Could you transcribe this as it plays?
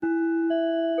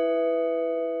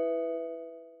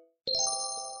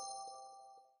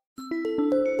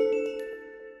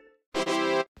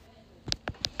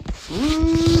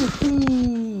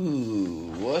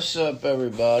What's up,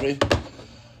 everybody?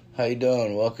 How you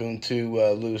doing? Welcome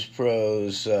to Loose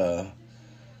Pro's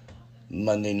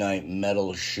Monday Night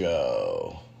Metal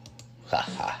Show. Ha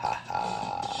ha ha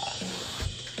ha.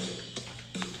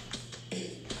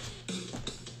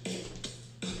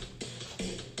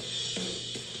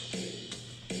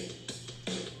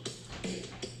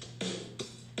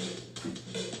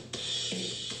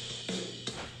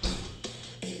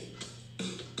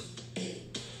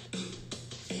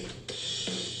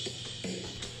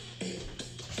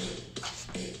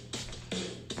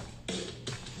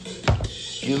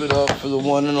 Give it up for the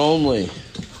one and only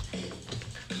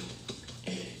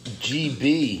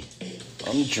GB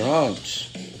on the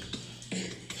drums.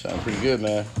 Sound pretty good,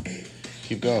 man.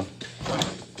 Keep going.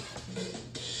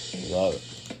 Love it.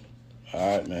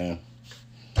 Alright, man.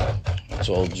 That's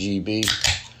old GB.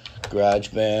 Garage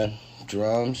band.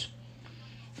 Drums.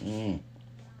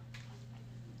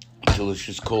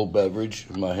 Delicious cold beverage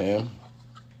in my hand.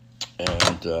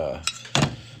 And,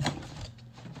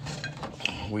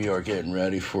 we are getting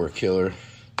ready for a killer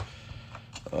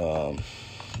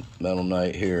metal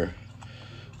night here,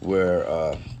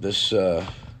 where this is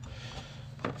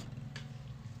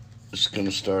going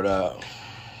to start out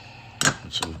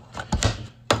with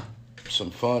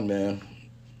some fun, man.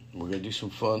 We're going to do some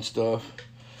fun stuff.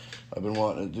 I've been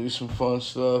wanting to do some fun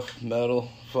stuff, metal,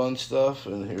 fun stuff,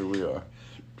 and here we are.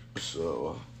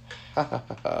 So, ha ha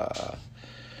ha ha.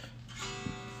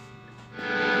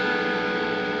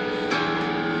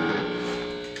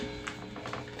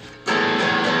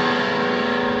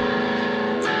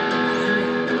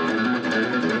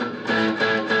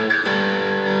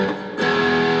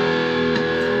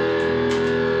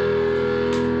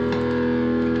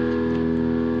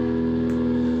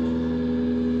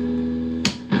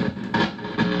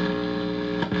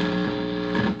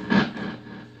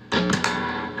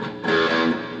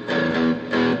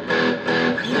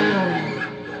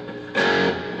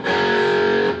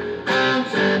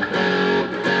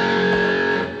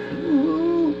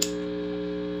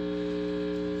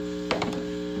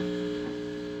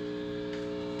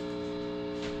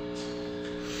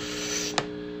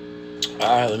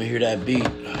 Alright, let me hear that beat. I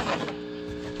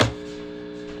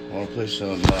want to play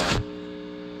some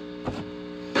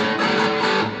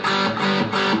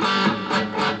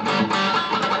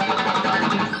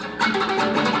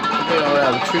I'll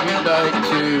have a tribute night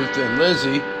to Thin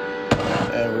Lizzy,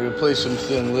 and we're going to play some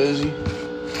Thin Lizzy,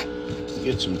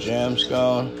 get some jams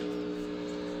going,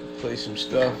 play some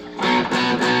stuff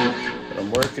that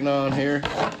I'm working on here,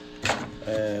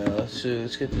 and let's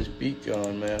get this beat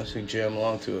going, man. Let's jam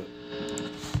along to it.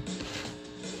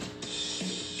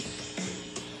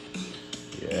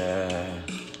 Yeah.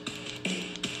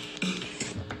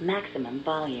 Maximum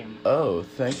volume. Oh,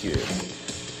 thank you.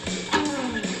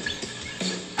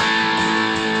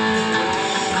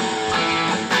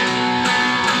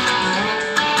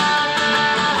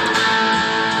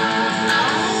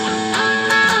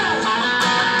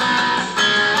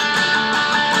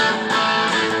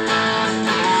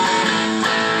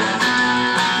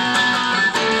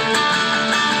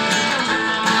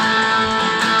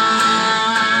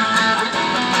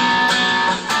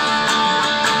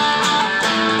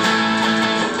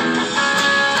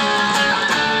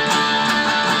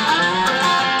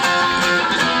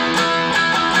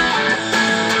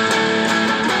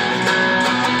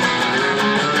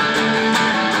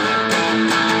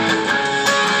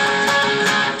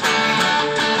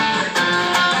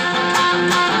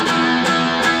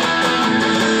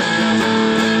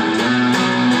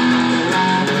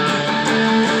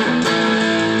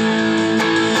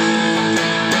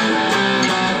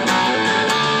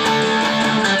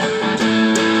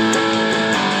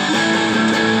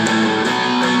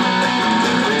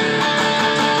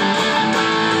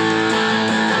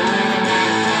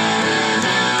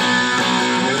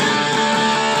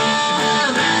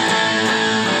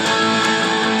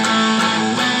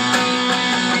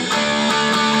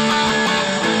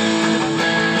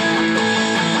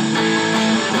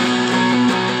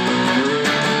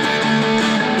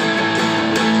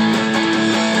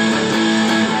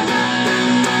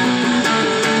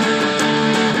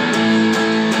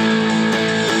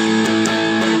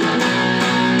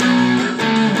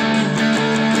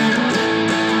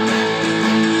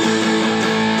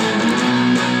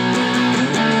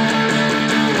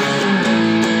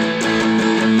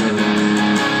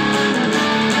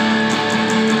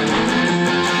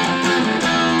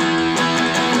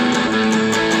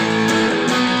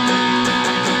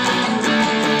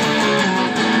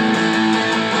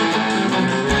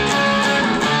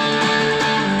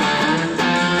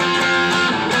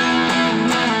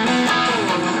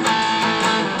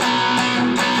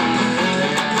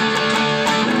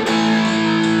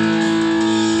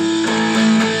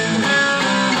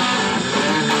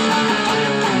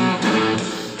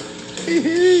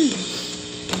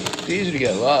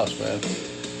 house, man.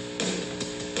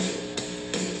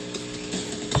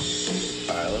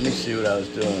 Alright, let me see what I was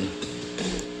doing.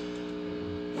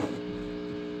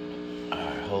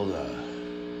 Alright, hold on.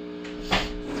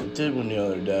 I did when the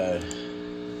owner died.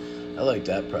 I like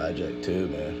that project too,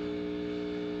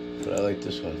 man. But I like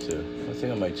this one too. I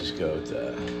think I might just go with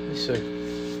that. He's sick.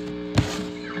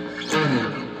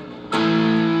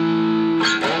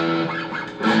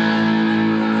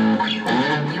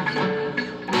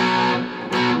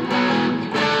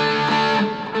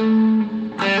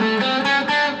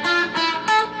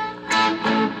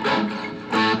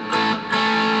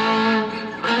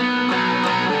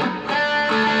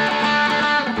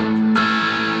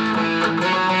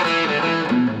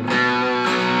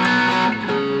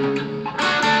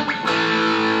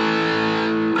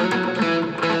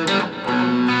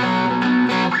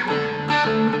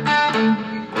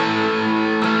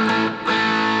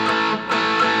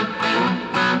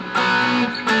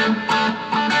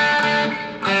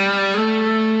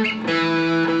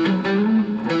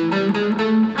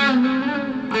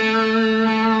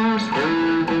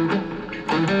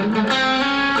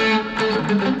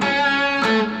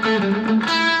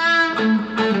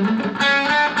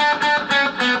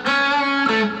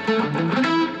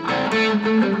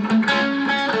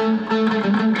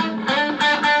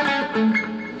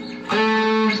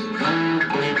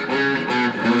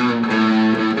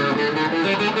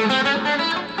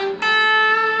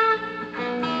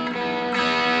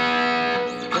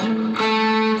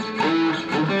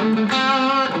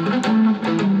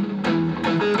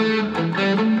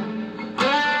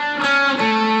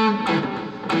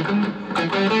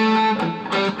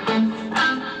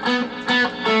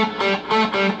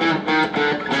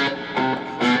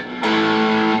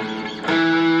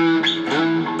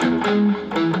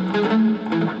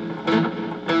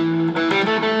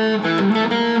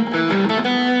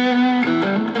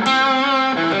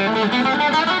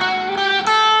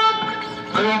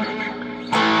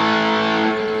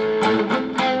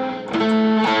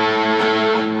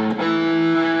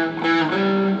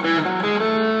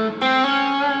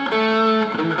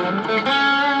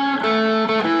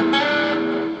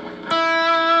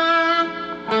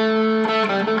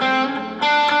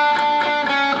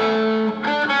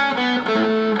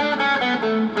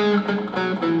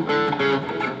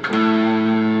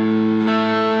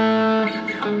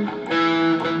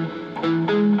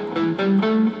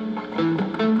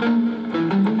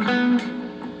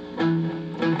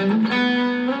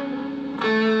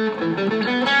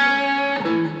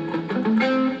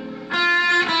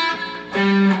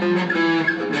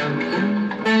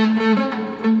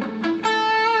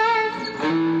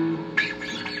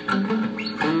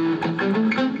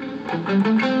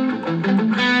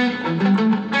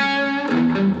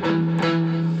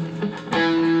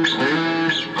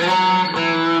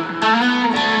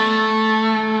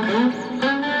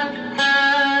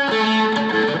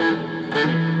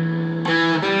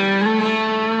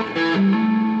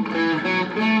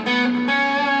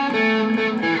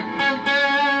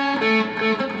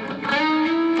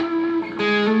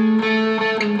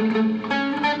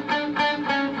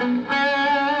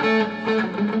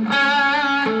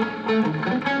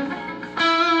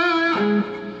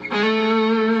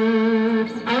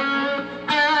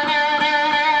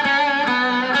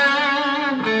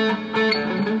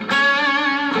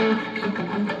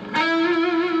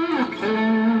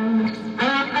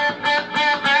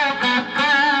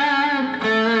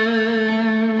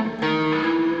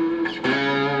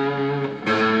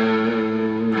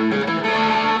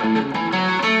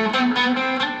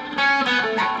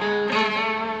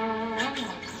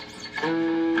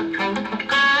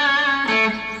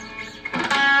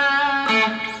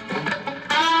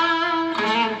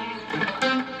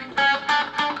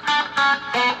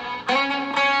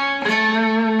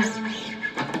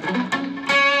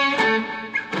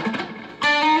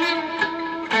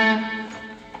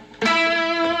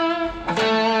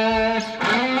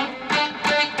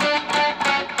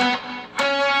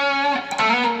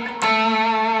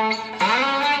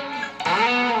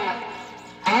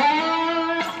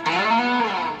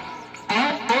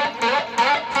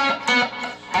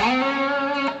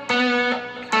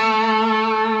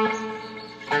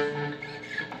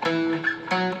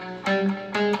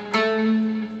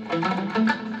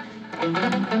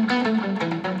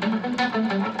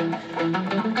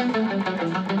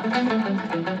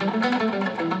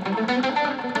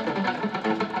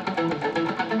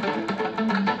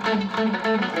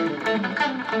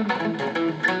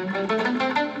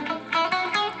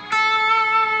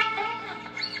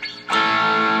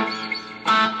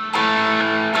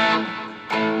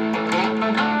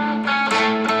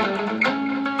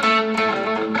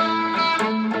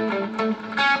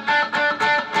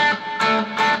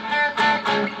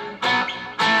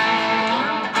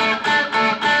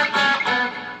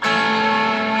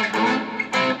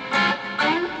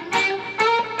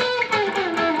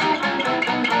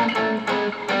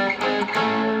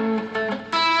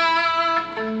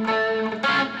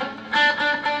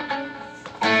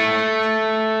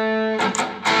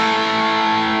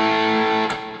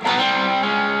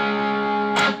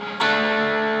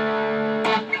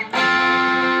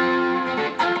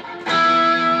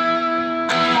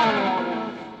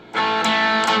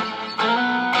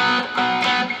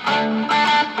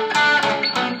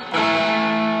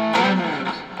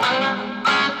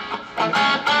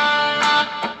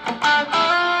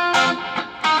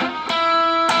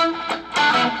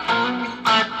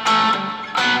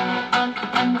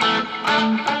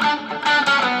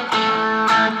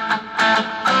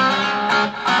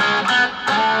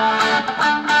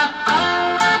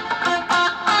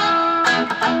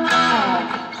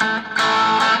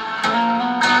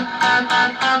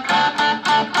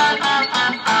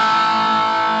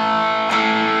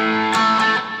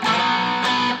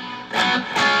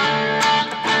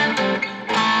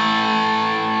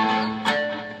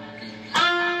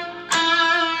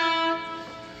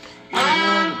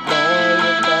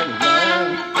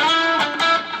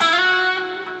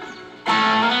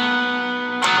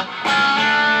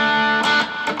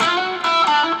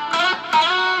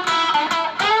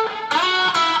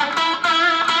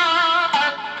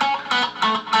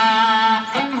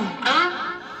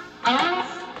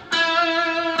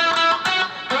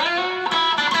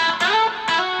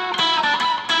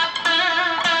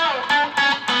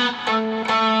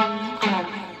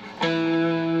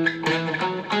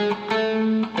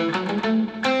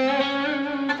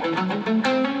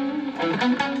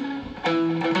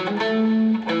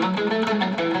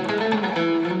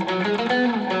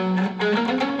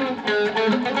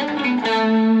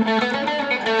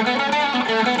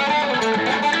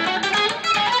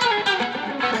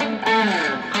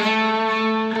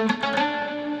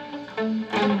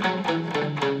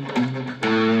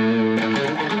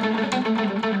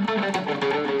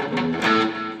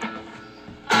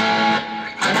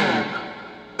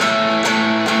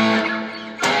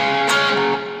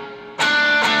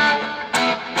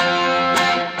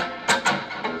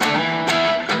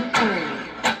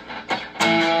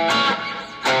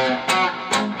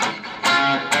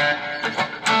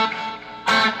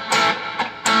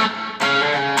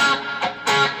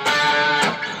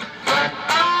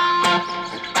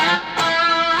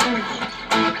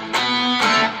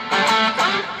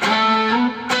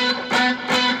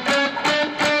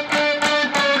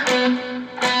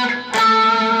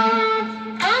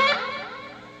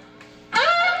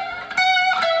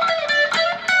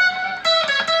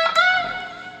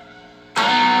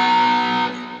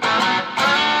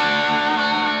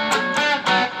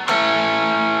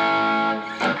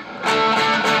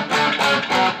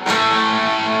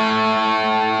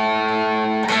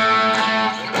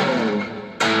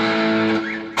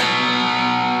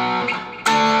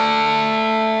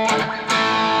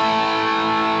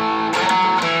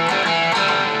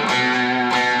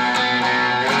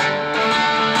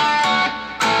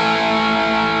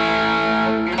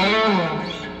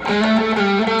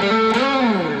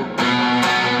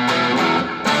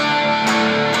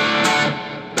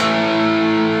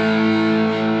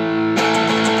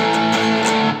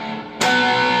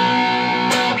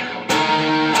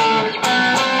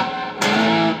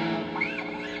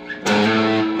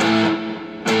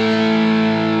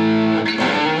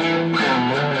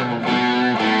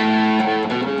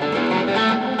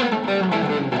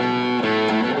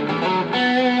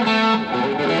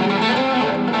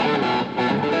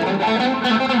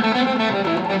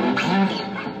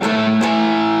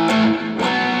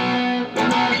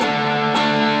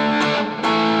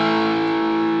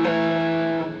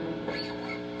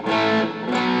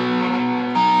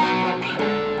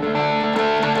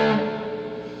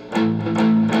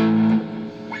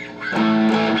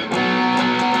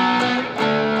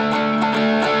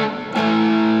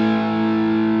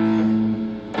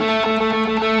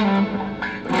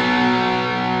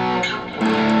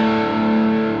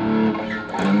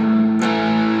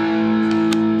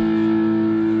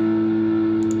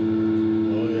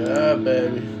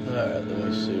 baby. Alright, let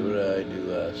me see. What did I do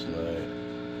last night?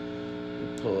 Let me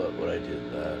pull up what I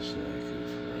did last night.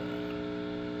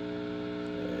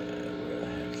 Yeah, where the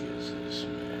heck is this,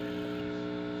 man?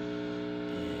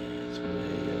 Yeah, it's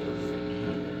way over in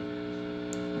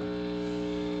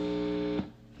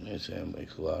here. This hand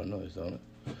makes a lot of noise, don't it?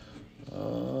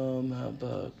 How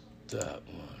about that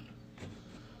one?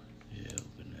 Yeah,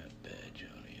 open that bad, Johnny.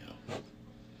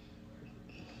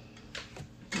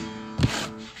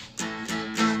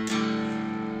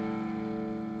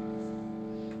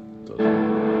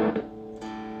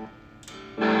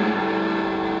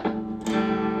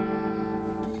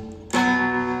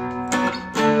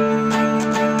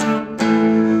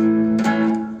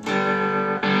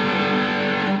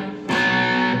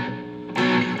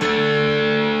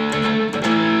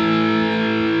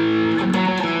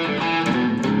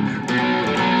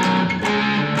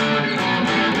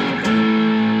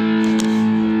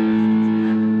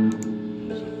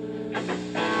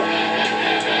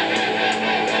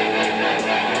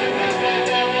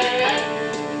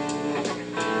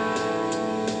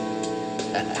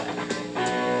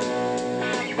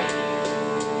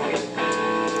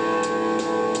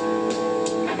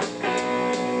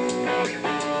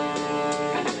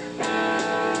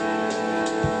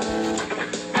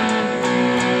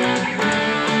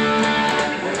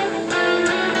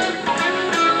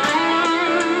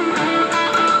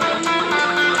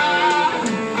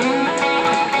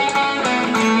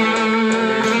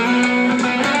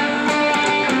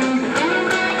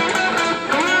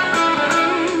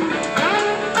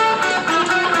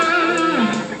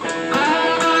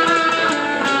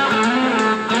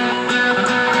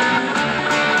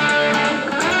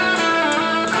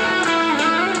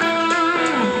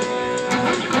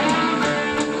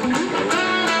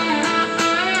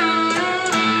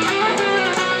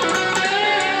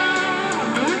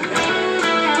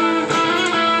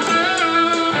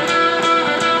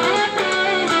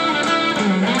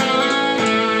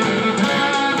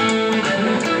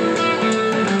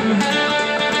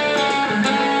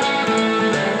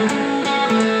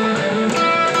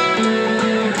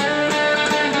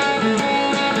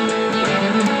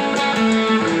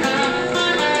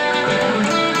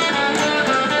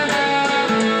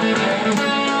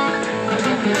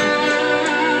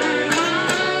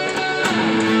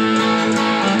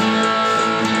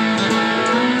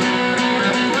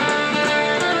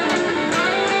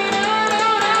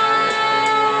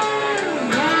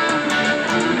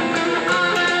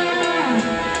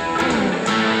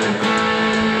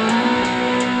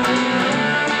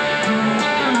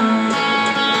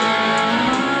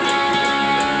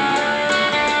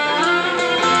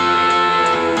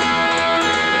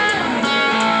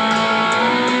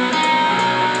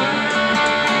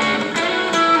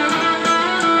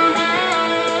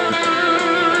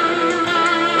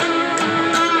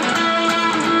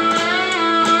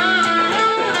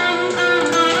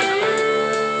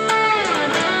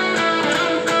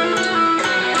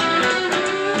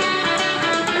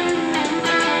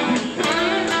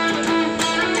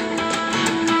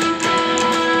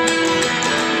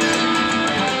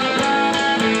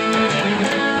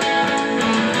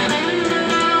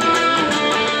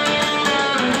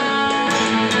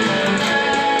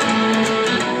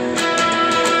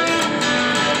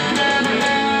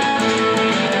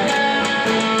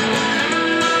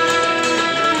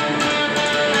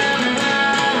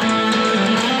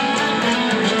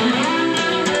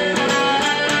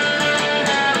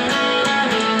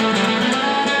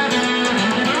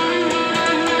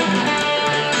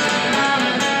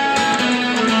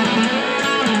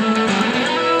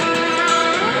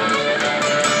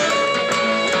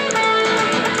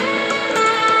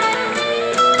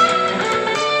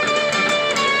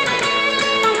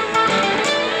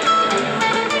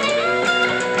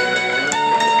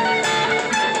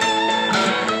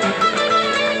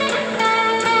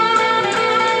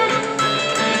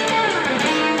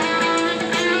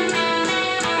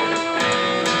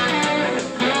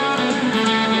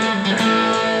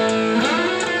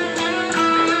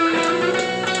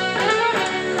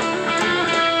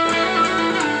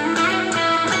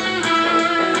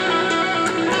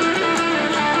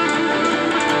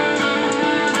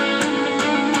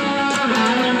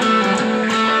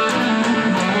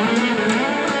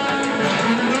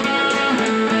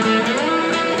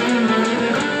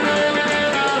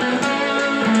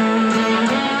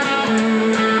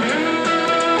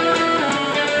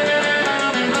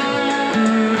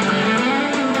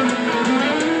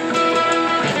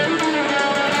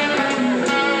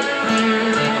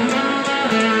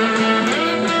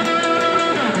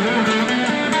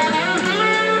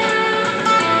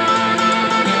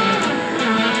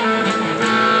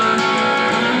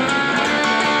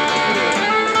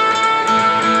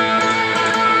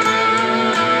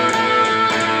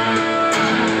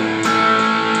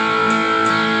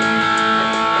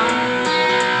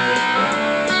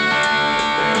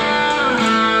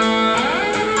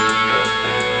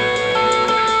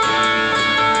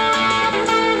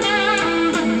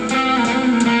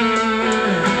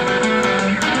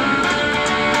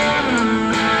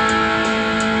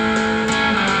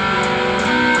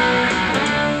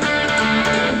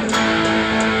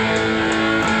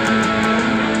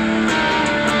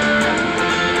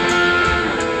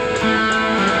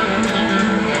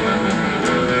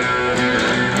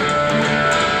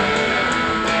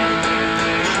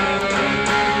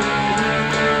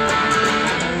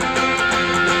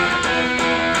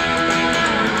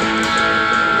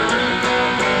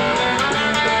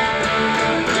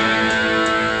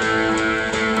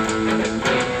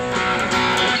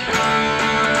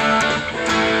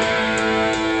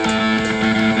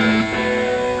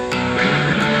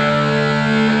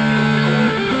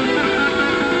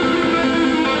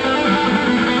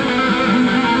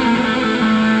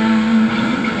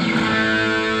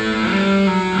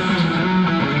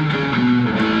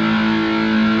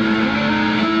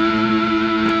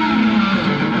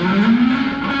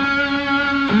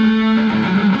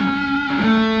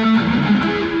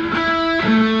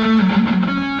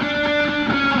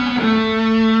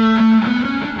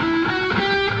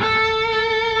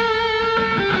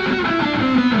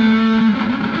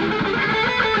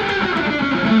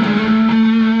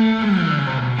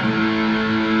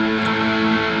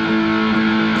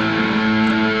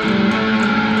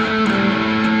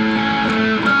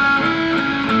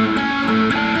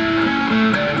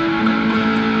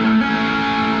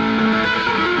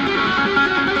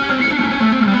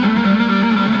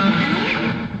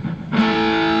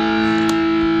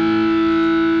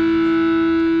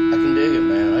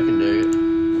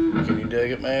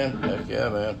 dig it, man? Heck yeah,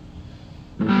 man.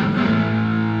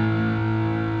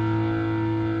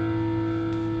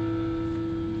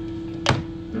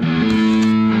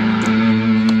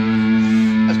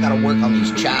 I just gotta work on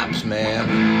these chops,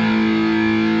 man.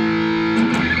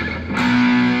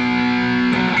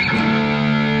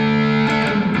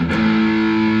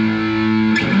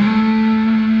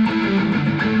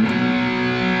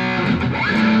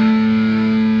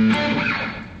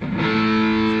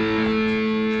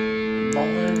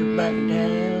 Back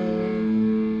down.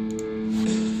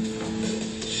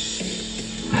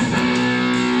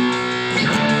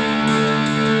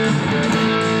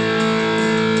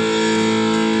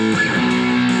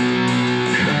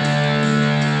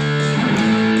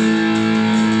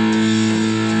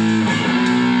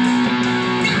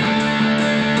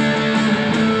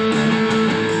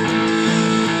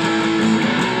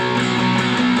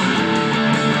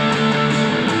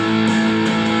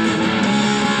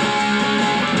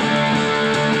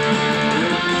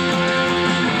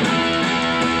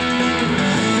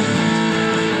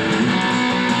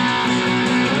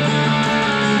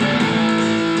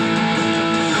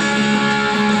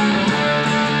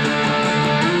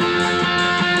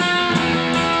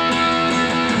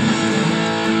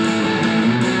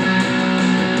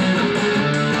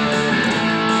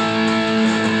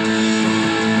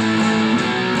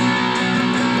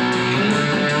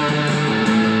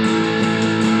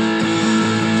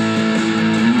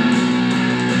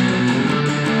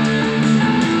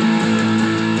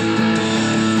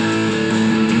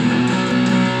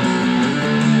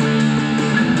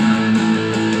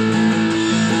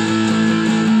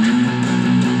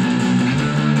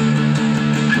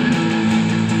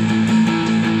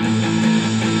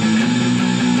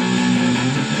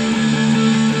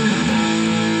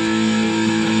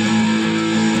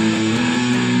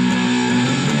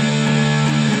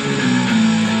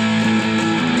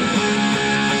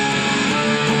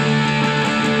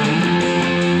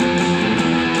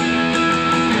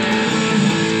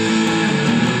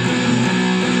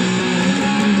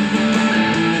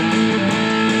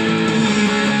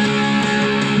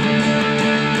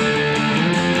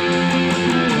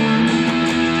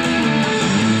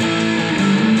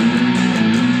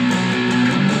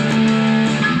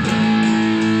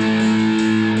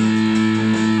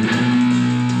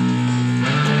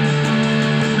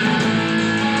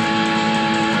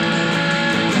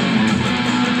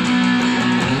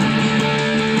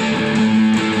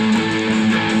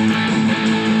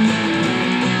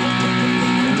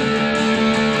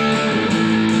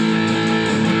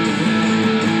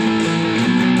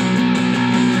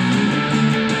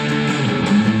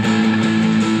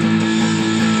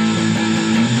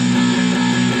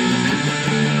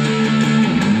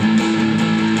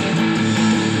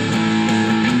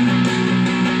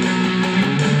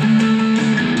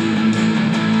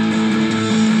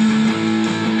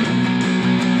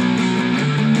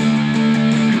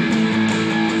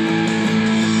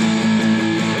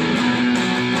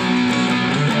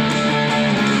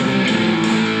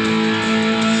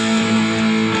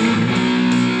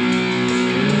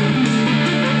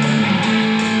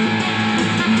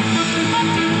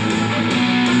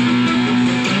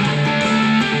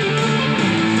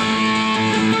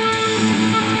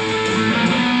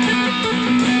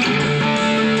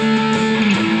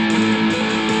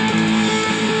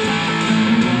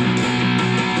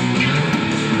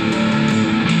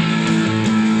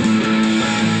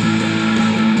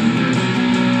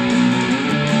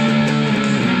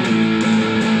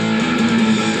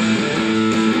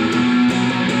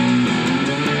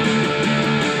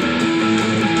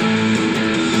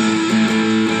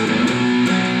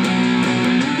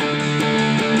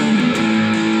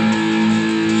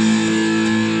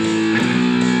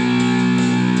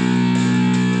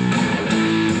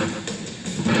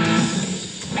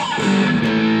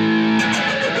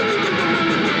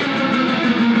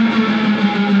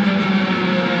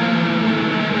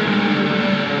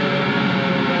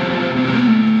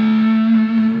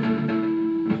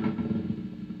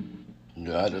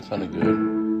 God, that's kind of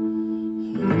good.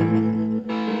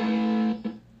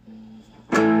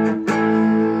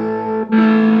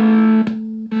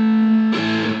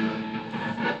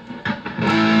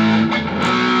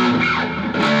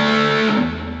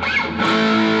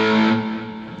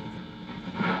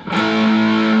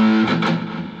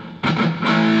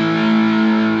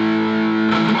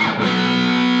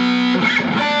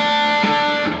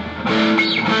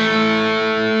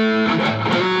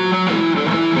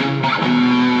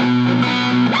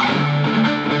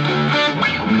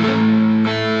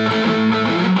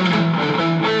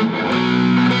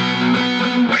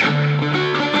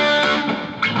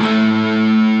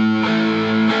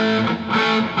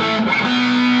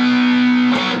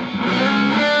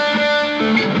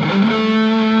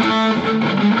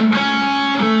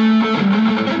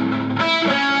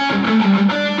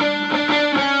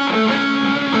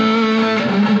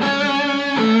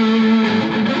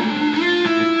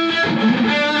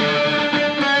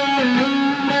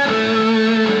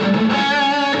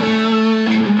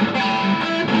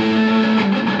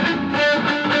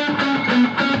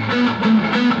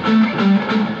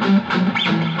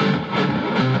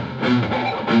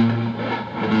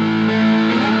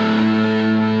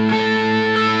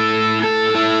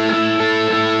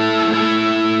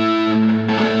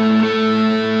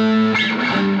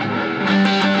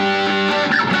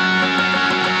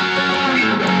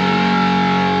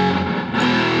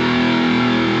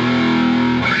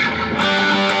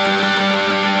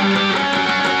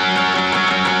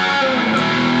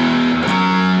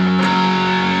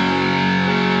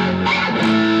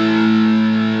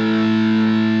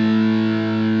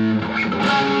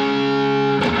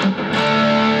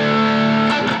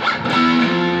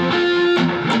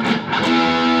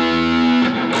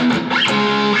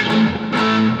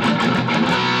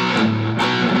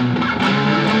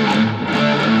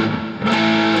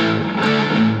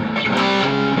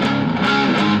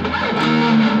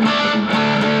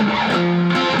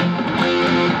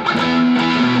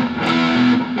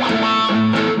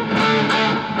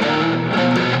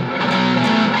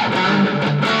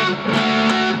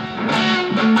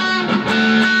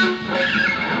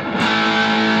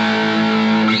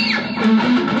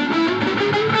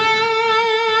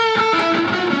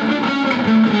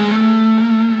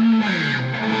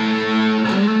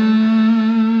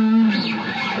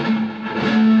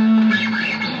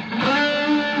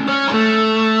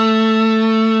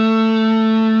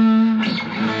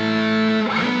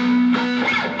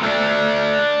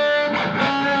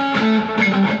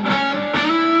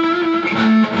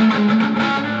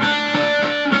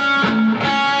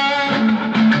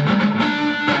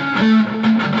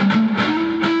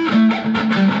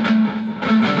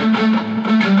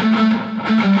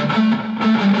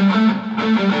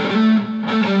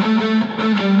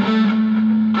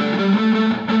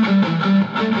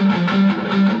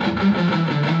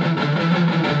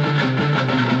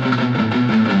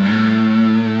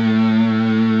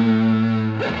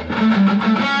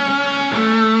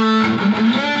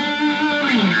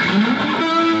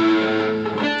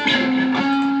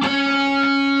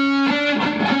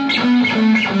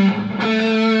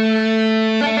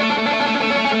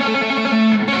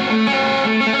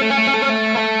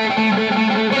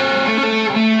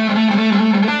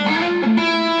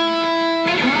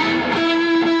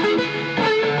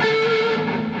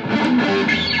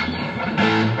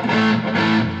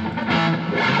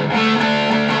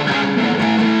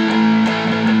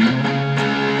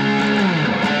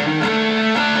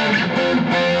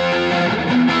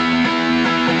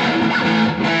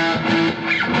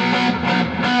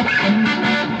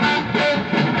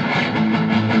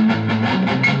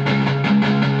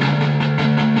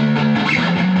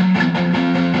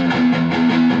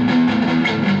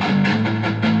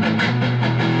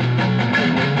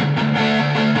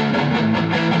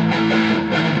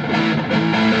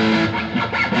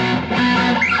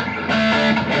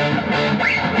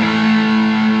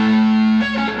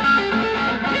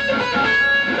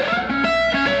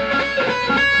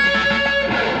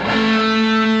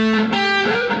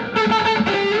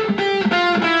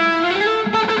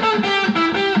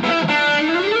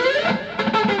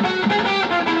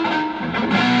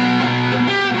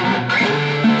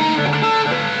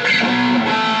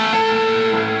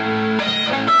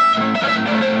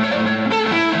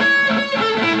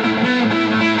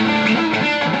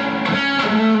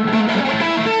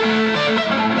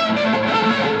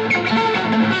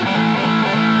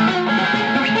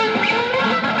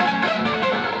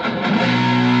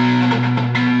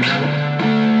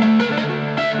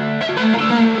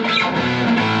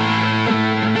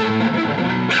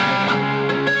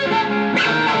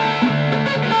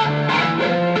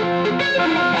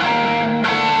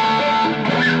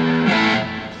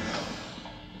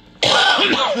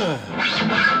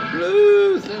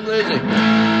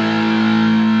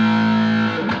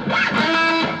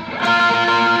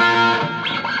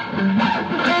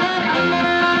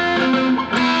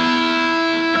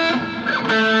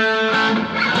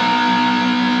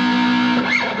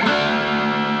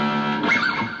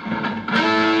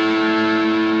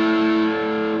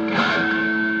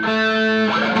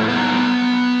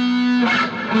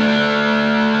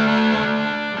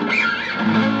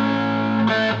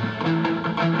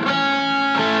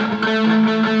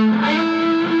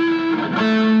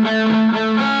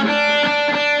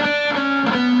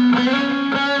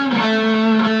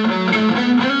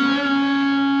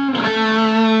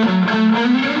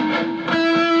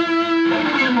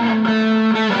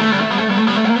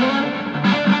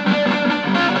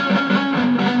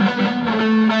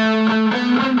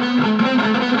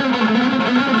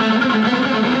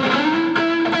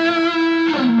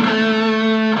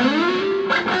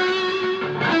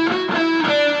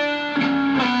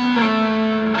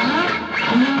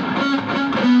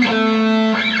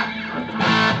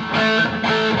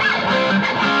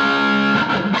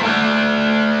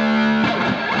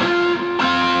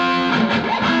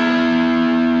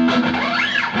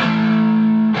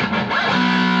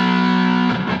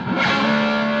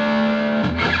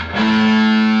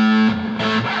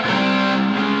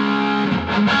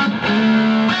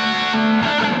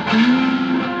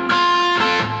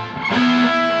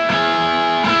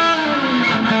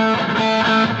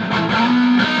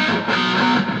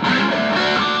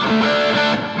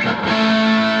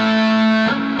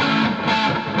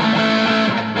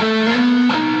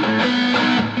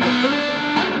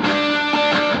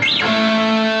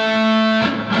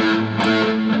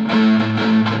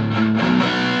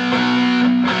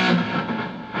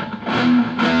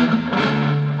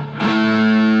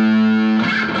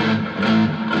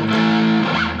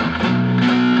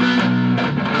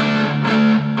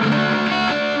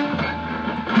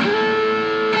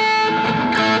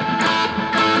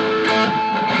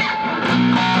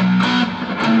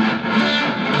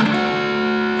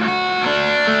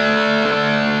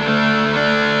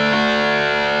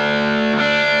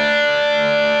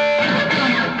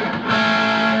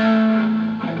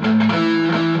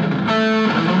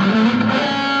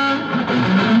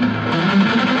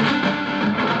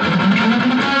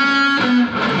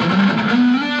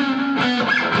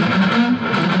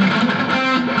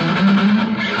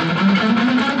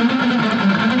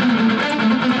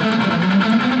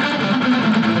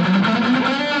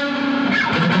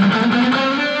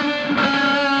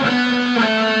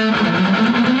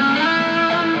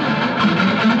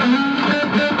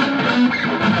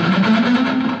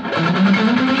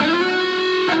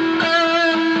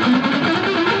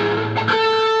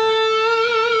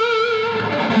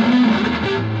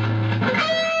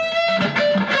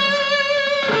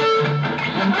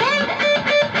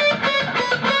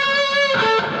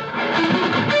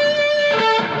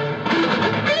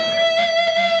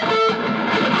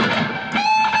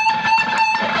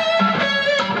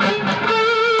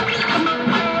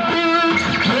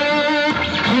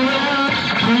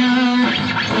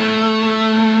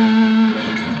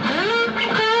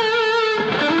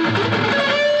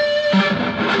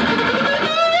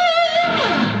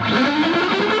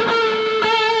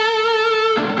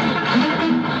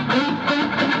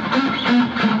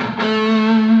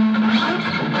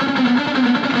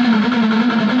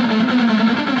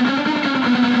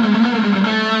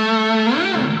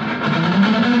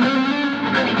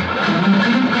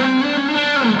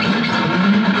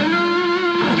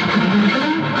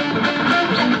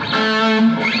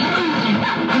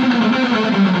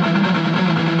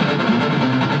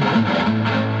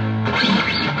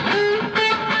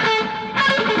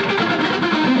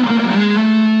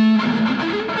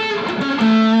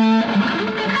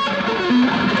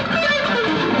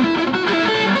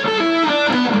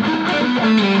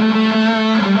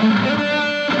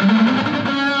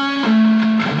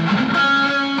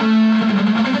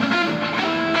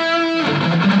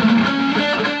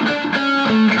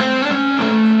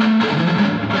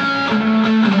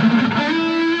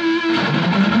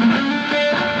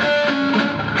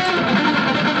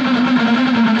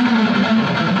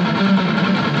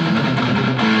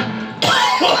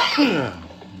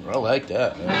 like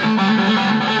that, man.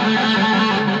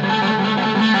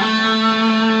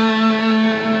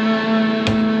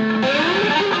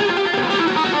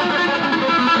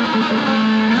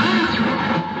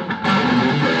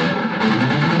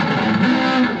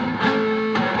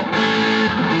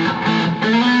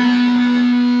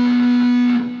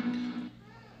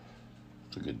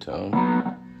 It's a good tone.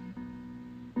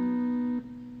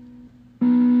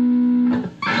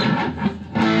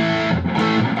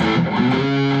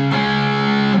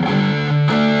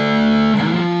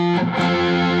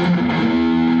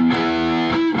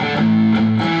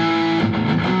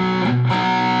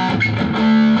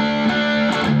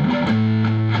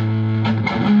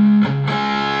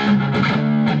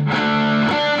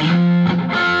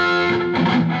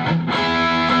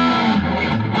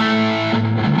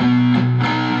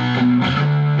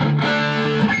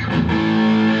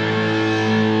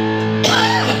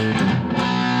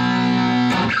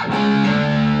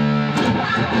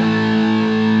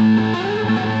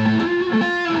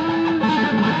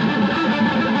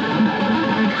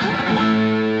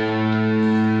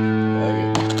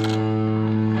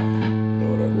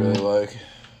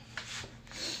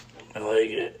 I like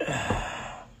it,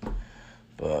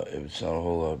 but it would sound a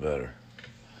whole lot better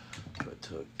if I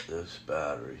took this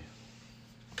battery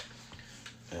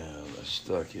and I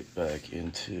stuck it back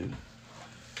into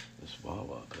this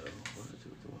wah-wah pedal. What did I do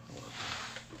with the wah-wah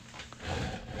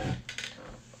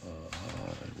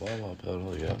pedal? Wah-wah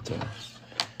pedal, yeah, I'm done.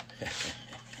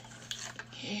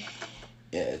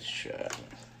 Yeah, it's shot.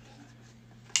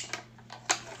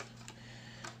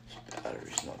 This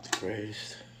battery's not the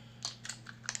greatest,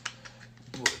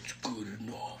 but it's good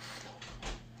enough.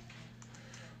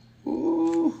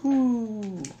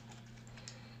 Woohoo!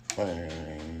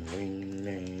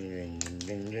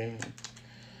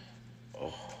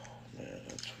 Oh man,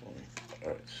 that's funny.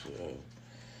 Alright, so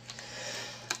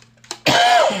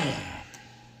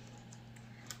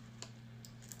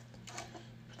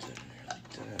put that in here like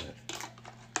that.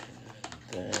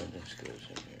 And then this goes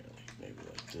in here like maybe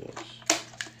like this.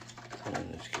 And then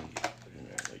this can get put in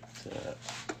there like that.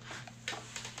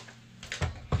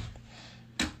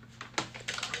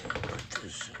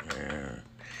 This in there.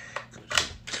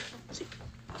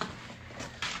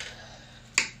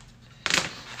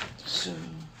 So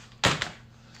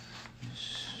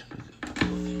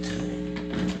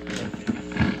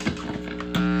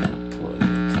plug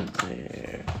it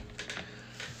there.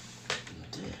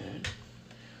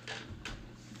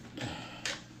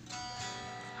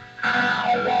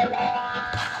 And then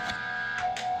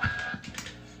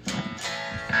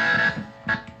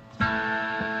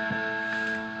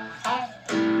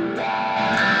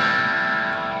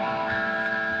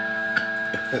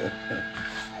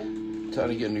time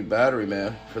to get a new battery,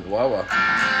 man, for the wah-wah.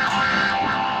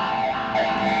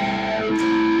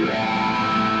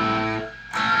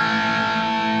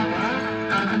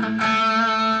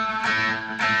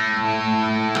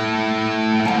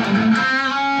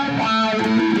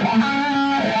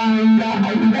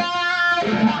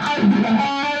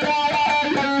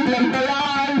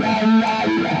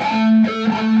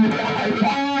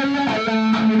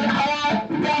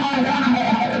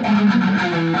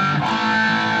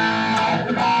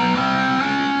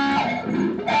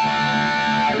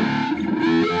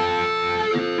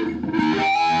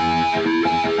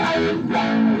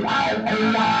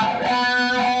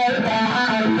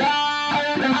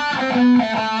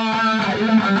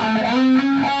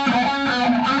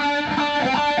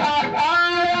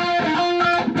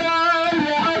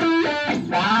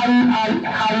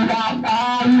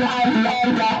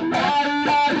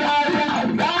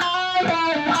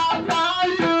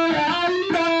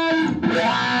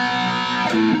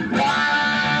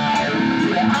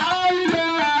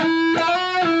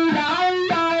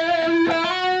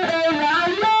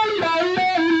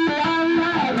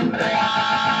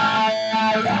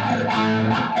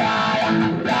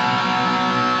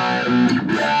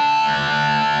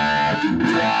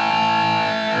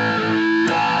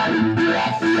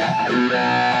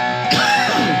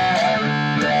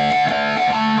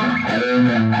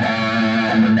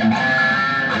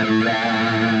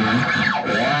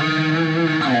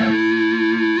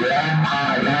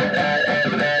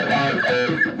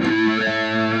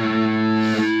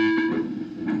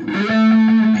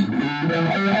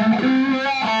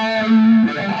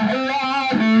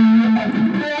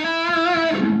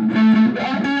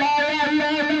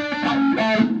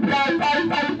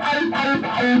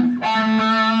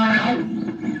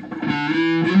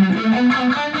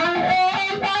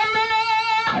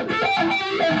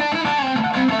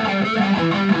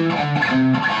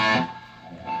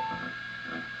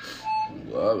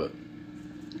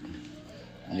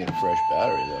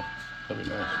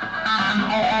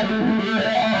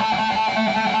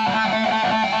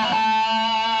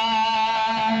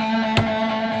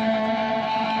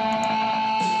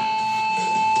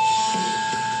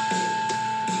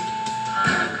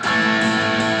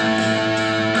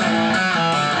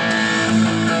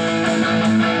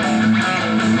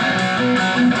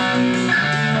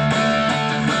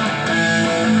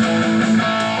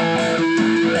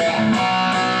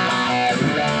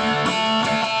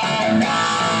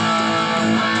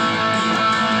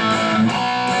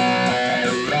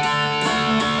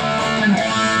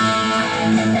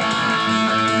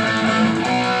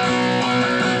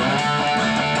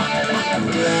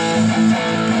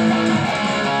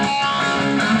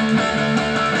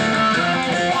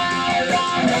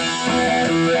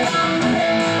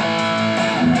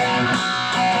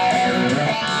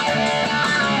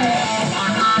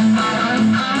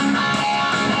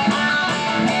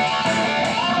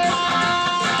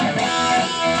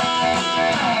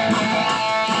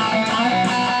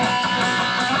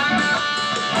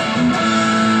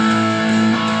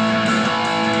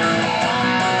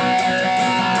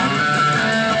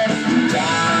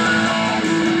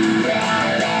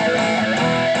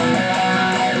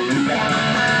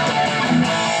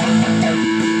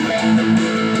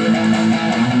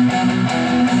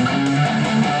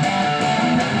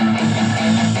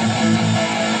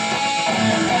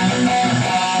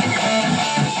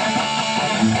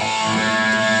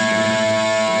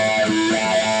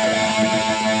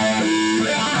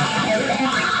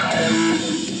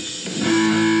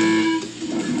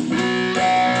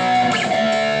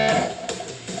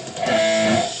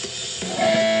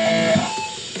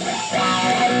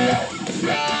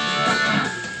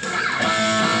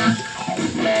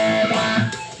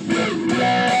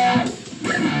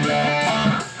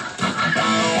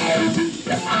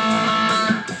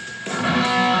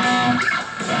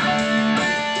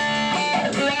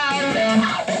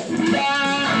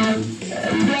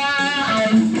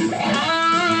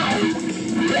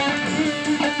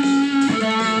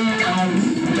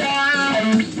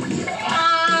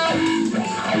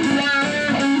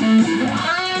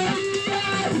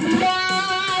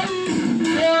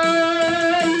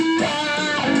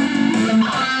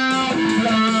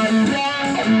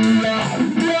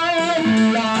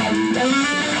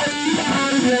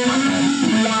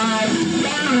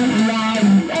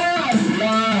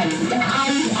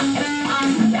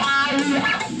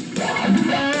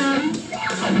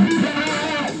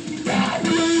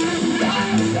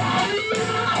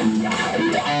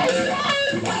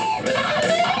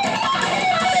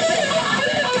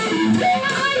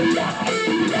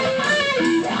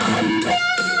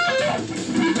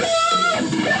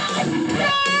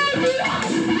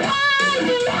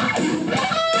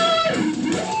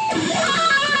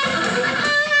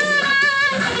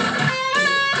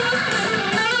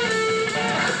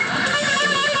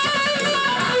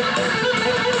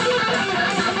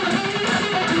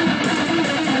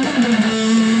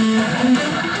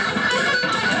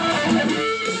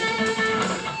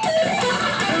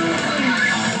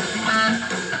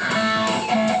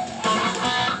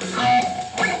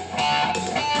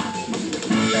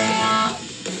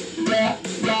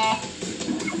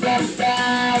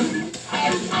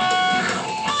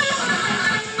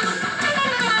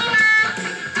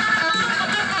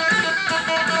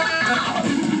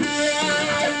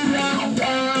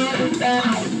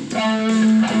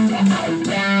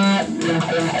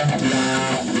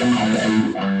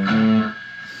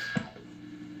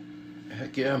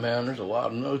 yeah, man, there's a lot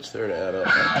of notes there to add up.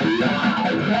 I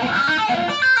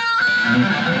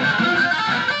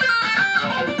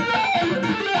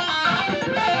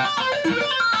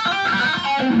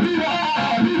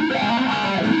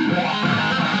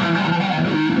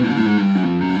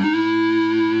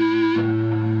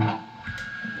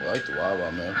like the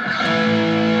wah-wah, man.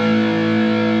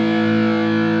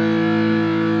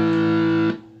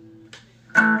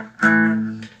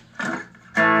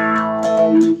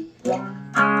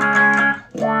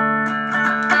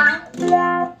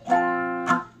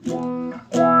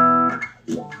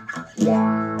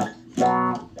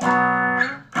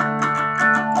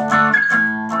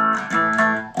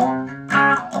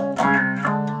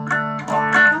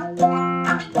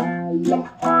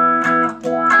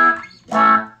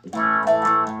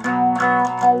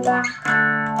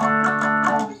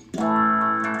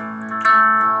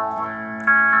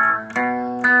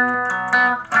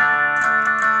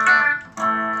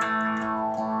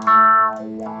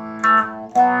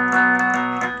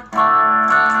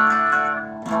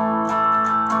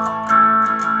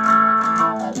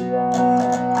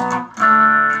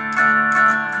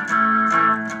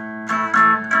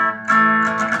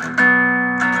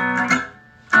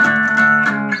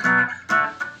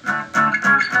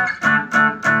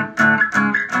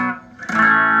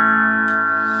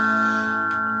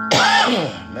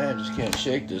 Man, just can't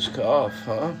shake this cough,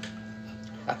 huh?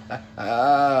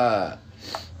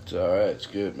 It's alright, it's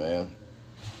good, man.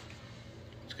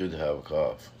 It's good to have a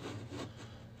cough.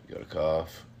 You got a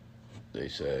cough, they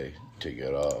say, take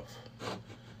it off.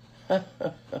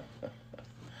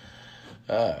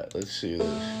 Alright, let's see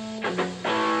this.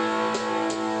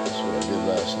 That's what I did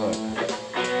last night.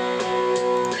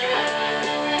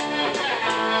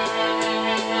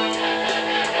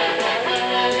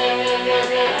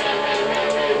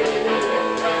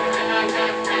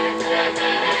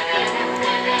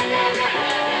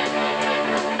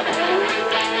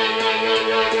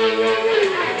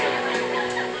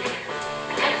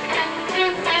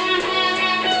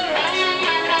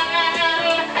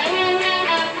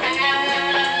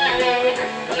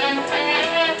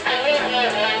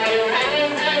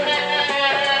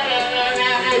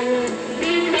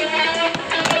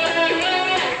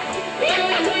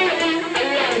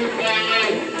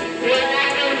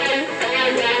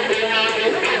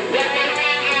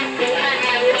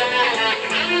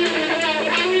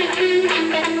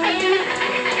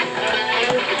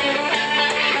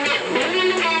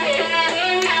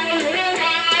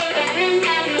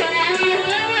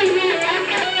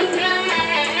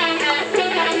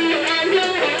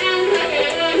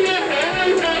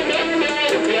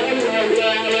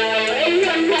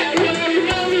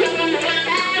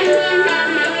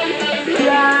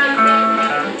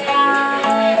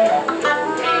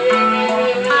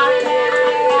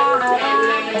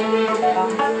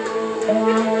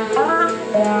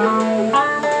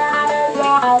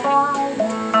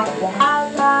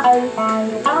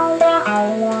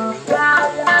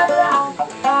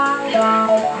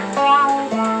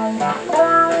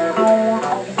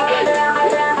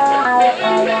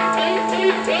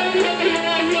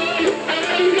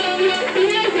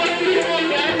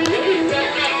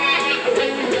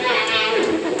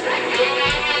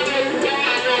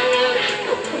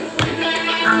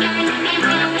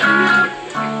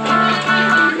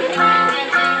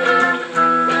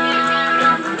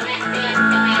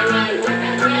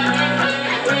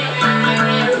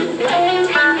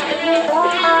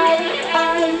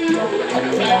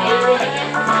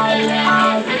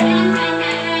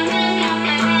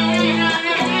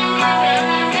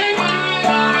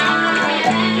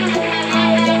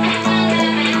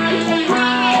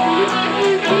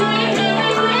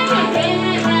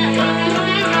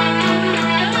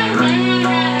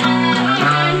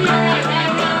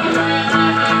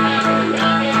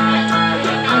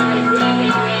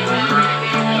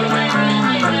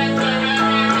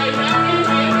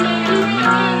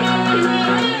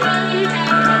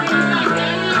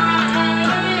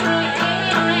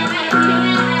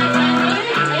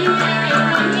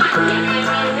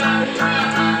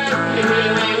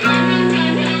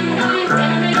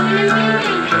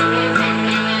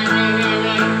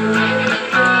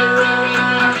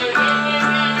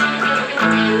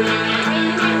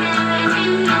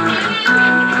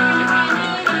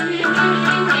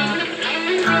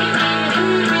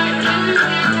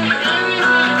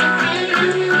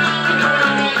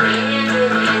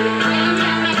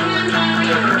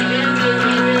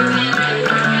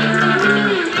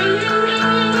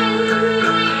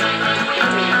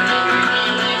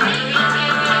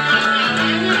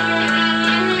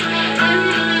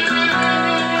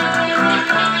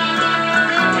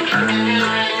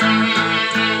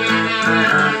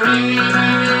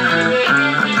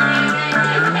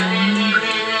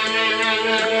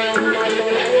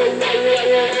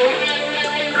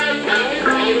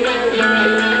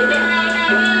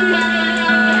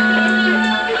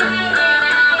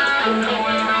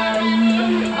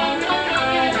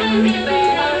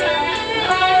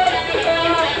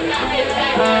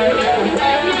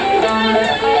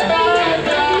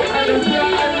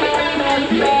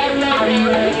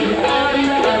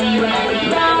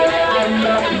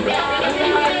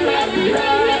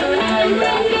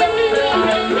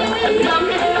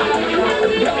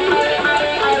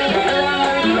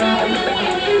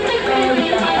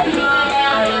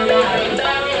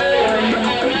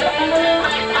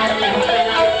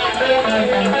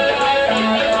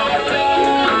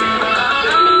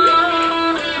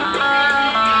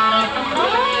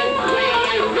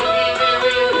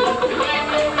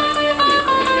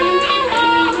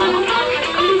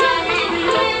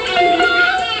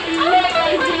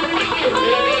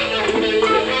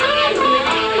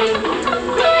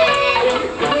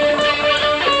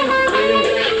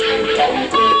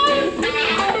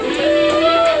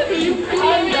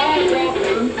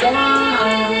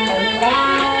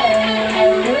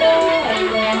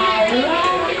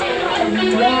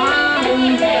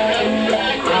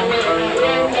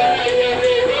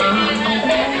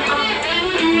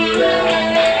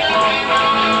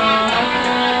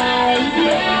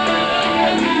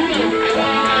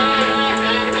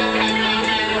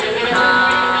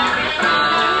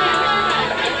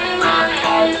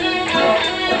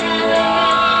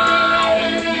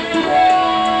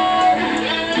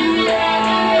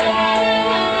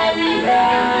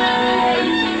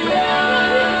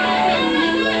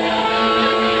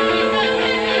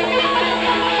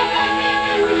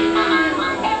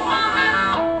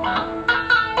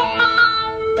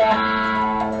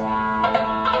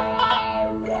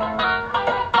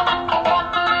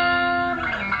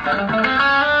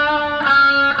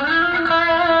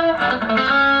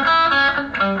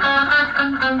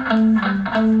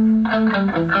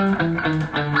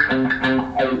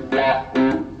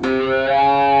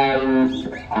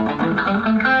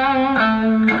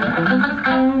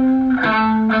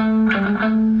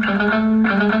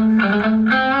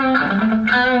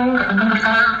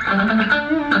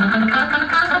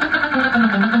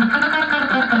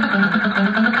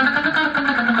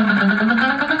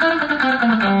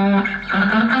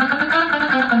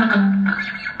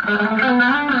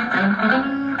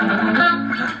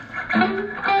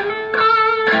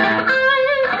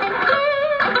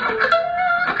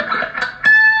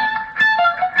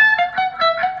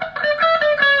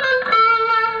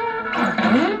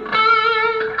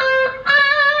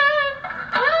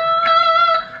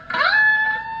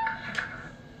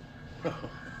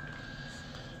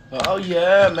 Oh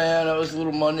yeah, man, that was a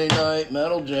little Monday night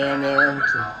metal jam there.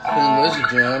 It's a Thin Lizzy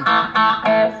jam.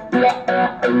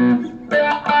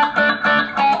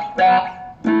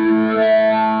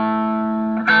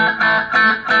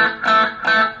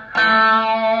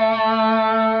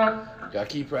 Gotta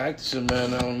keep practicing,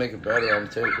 man. I'm gonna make it better on the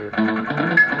taper.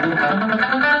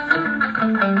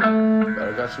 But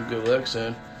I got some good licks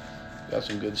in. Got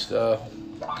some good stuff.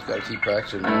 Just gotta keep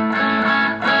practicing,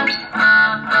 man.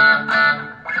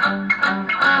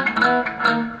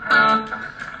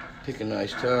 Pick a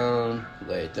nice tone,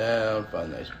 lay it down,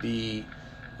 find a nice beat,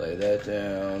 lay that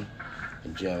down,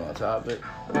 and jam on top of it.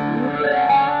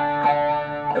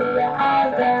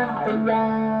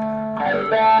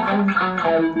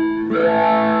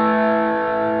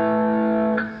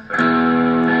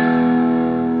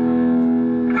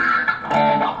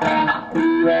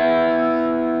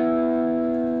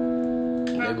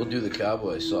 Maybe we'll do the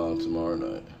cowboy song tomorrow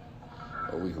night,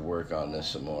 or we can work on this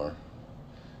some more.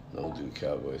 Then we'll do a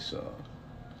cowboy song,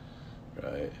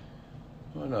 right?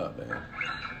 Why not, man?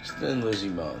 It's Thin Lizzy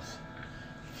month,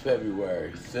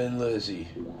 February. Thin Lizzy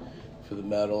for the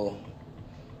metal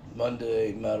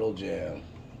Monday metal jam.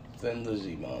 Thin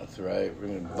Lizzy month, right? We're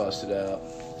gonna bust it out,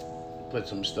 put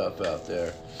some stuff out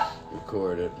there,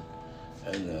 record it,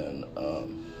 and then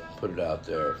put it out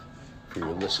there for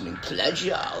your listening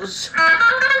pleasures.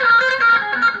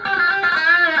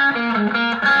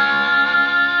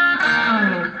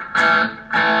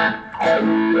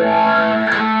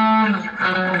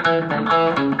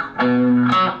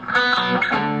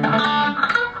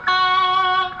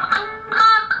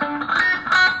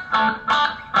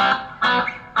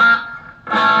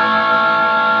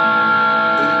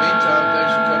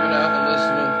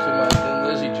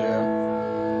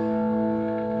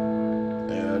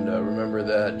 Remember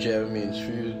that jamming means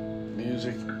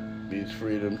music means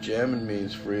freedom. Jamming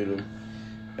means freedom.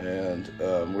 And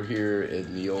we're here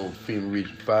in the old FEMA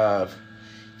Region 5,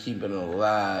 keeping it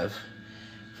alive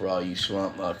for all you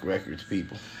Swamp Muck Records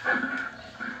people.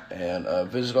 And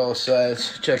visit all the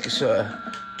sites. Check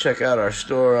out our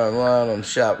store online on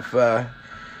Shopify.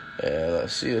 And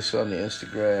see us on the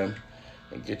Instagram.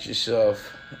 And get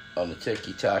yourself on the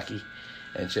TikTok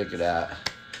and check it out.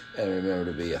 And remember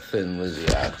to be a Thin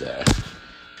Lizzy out there.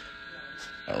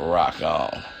 And rock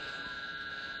on.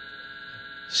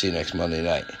 See you next Monday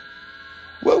night.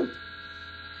 Woo!